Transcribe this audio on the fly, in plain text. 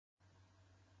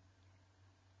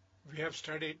we have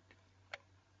studied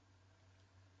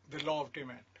the law of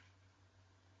demand,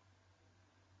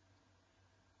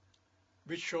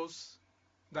 which shows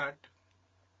that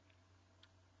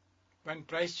when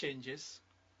price changes,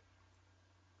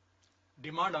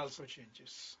 demand also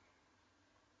changes.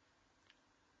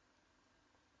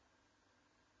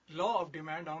 Law of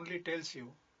demand only tells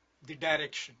you the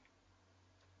direction,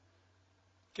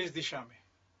 किस दिशा में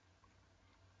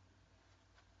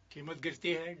कीमत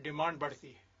गिरती है, demand बढ़ती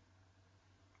है,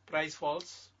 price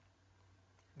falls,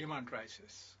 demand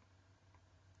rises.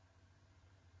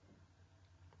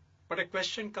 But a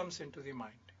question comes into the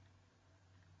mind: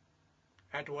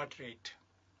 at what rate?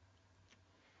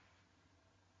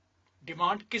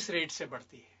 Demand किस rate से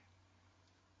बढ़ती है?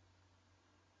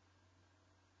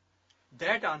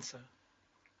 That answer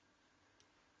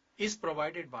is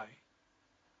provided by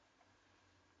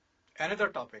another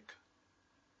topic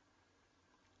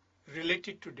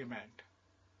related to demand,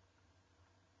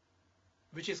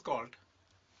 which is called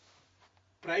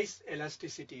price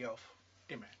elasticity of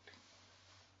demand.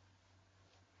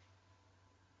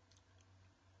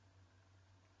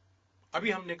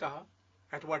 अभी हमने कहा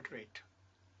at what rate.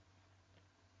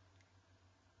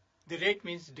 The rate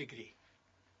means degree.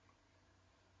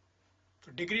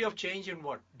 So degree of change in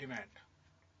what? Demand.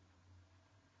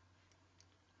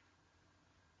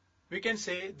 We can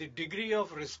say the degree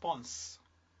of response.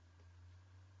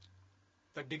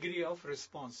 The degree of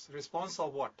response. Response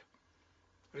of what?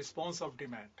 Response of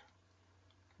demand.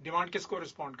 Demand किसको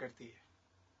respond करती है?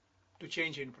 To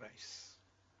change in price.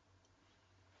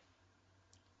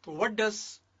 So what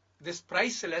does this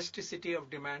price elasticity of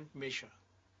demand measure?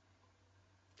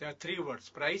 There are three words: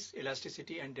 price,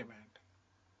 elasticity, and demand.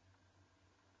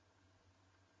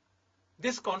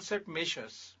 This concept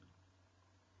measures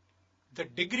the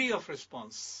degree of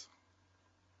response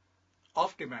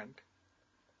of demand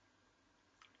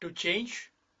to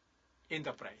change in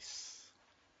the price.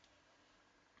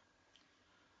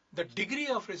 The degree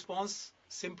of response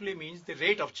simply means the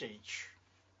rate of change,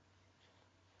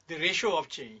 the ratio of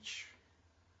change.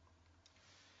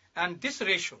 And this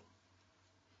ratio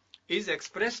is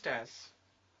expressed as,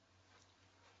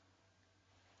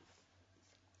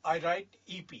 I write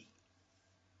EP.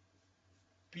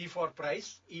 P for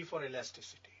price, E for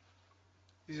elasticity.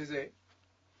 This is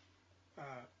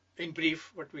in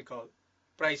brief, what we call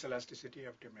price elasticity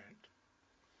of demand.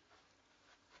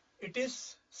 It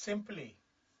is simply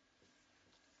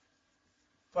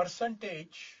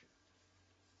percentage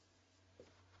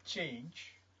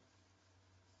change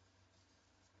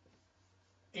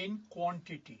in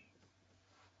quantity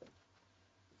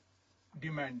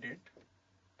demanded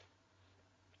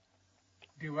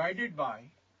divided by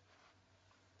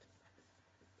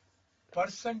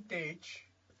percentage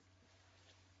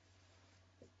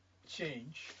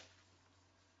change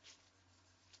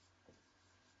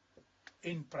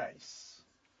in price.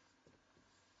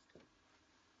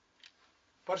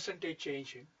 Percentage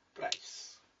change in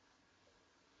price.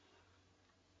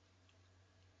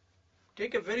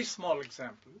 Take a very small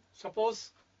example.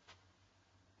 Suppose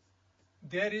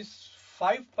there is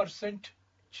 5%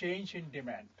 change in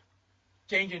demand,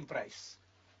 change in price.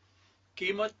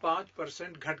 कीमत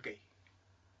 5% घट गई.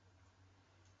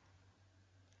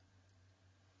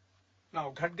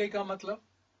 Now घट गई का मतलब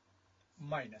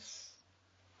minus,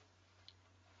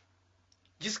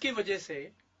 जिसकी वजह से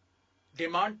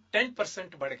डिमांड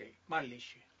 10% बढ़ गई. मान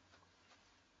लीजिए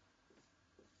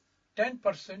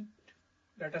 10%,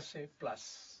 let us say plus.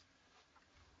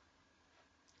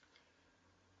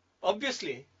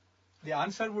 Obviously, the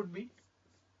answer would be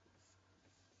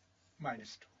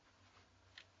 -2.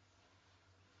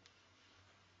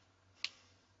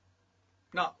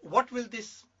 Now, what does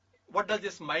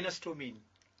this -2 mean?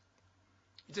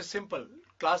 It's a simple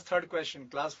class 3rd question,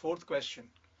 class 4th question,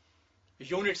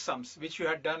 unit sums, which you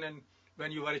had done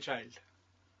when you were a child.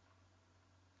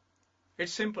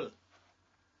 It's simple.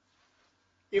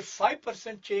 If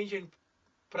 5% change in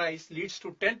price leads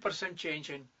to 10% change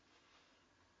in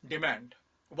demand,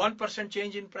 1%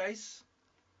 change in price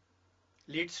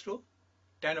leads to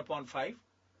 10 upon 5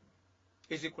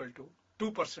 is equal to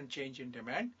 2% change in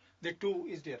demand. The 2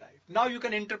 is derived. Now you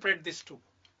can interpret this 2,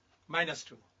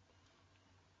 -2.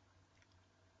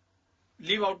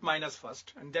 Leave out minus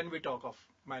first, and then we talk of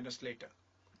minus later.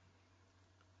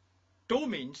 2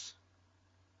 means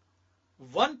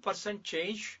 1%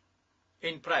 change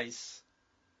in price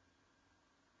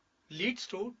leads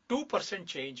to 2%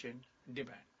 change in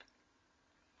demand.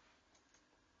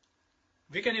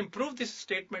 We can improve this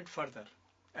statement further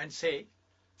and say,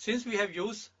 since we have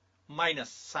used minus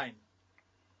sign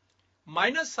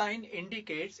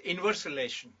indicates inverse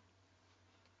relation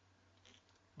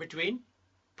between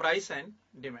price and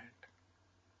demand.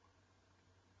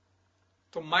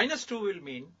 So minus 2 will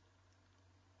mean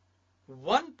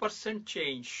 1%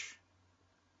 change,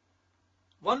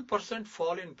 1%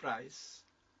 fall in price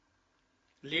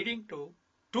leading to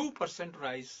 2%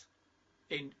 rise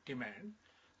in demand.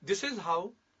 This is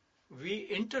how we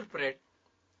interpret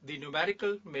the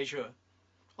numerical measure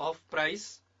of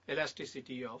price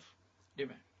elasticity of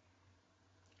demand.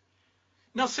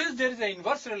 Now, since there is an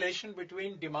inverse relation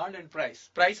between demand and price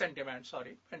and demand,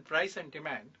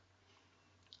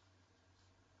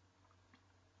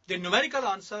 the numerical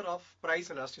answer of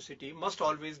price elasticity must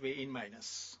always be in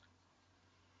minus.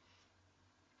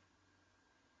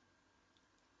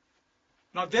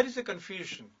 Now, there is a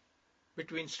confusion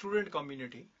between student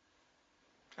community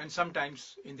and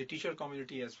sometimes in the teacher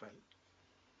community as well.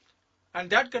 And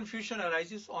that confusion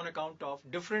arises on account of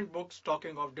different books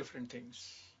talking of different things.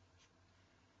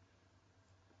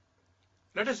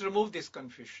 Let us remove this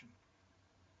confusion.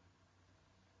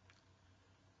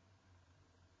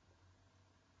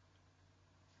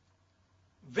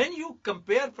 When you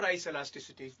compare price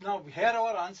elasticities, now here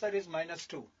our answer is minus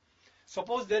 2.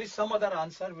 Suppose there is some other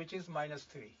answer which is minus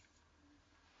 3.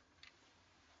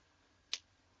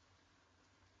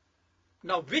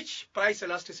 Now which price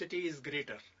elasticity is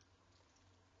greater?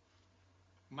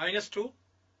 Minus 2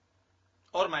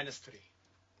 or minus 3?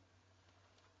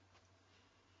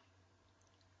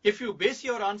 If you base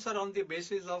your answer on the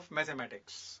basis of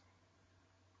mathematics,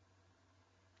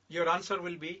 your answer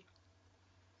will be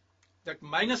that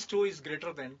minus 2 is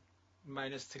greater than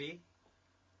minus 3,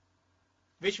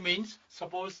 which means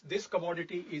suppose this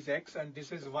commodity is X and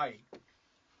this is Y.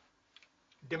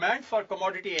 Demand for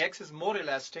commodity X is more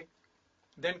elastic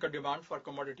than demand for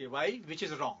commodity Y, which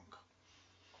is wrong.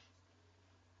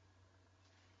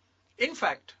 In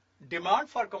fact, demand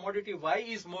for commodity Y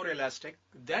is more elastic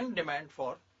than demand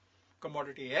for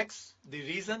commodity X. The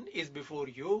reason is before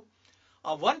you.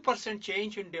 A 1%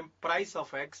 change in the price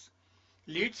of X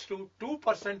leads to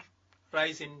 2%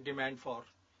 rise in demand for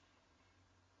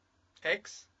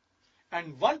X,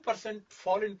 and 1%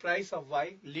 fall in price of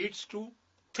Y leads to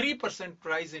 3%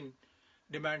 rise in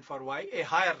demand for Y, a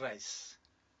higher rise.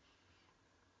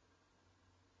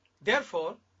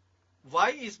 Therefore,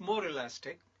 Y is more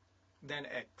elastic than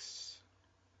X.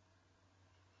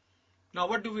 Now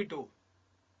what do we do?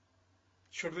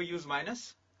 Should we use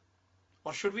minus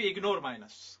or should we ignore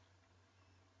minus?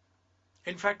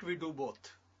 In fact, we do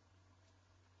both.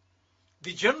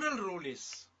 The general rule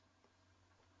is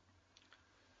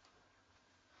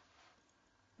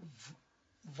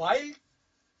while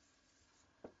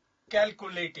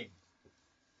calculating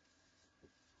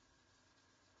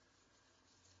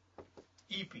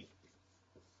EP,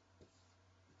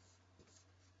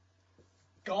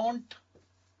 don't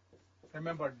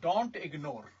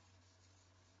ignore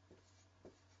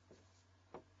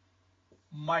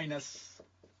minus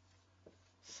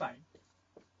sign.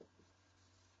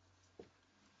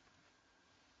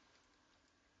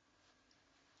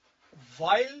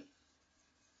 While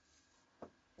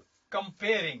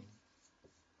comparing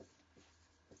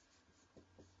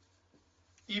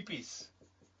EPs,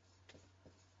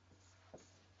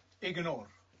 ignore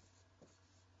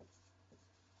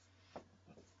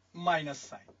minus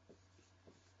sign.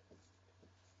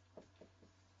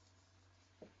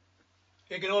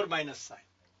 Ignore minus sign.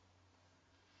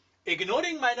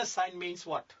 Ignoring minus sign means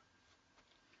what?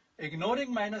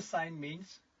 Ignoring minus sign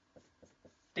means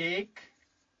take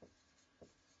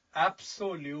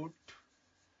absolute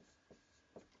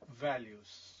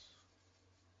values.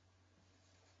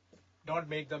 Don't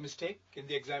make the mistake in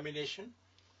the examination.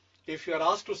 If you are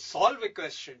asked to solve a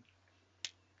question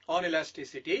on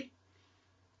elasticity,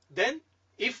 then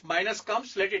if minus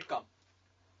comes, let it come.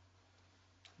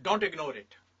 Don't ignore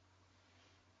it.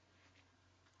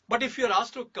 But if you are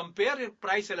asked to compare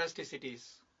price elasticities,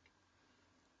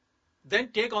 then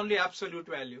take only absolute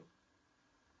value.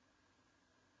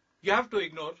 You have to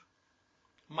ignore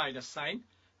minus sign.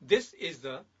 This is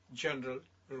the general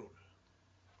rule.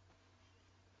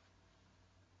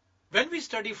 When we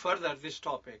study further this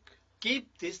topic,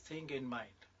 keep this thing in mind.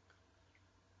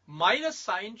 Minus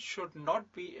sign should not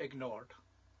be ignored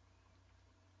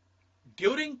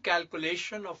during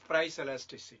calculation of price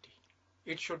elasticity.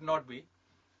 It should not be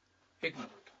ignored.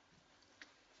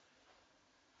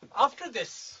 After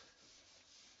this,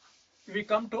 we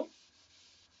come to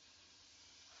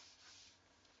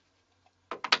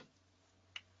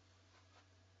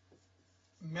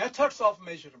methods of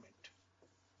measurement.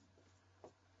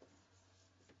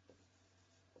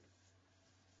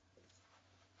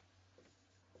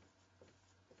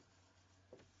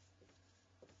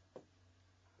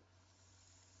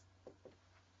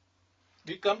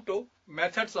 we come to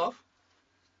methods of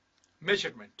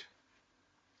measurement.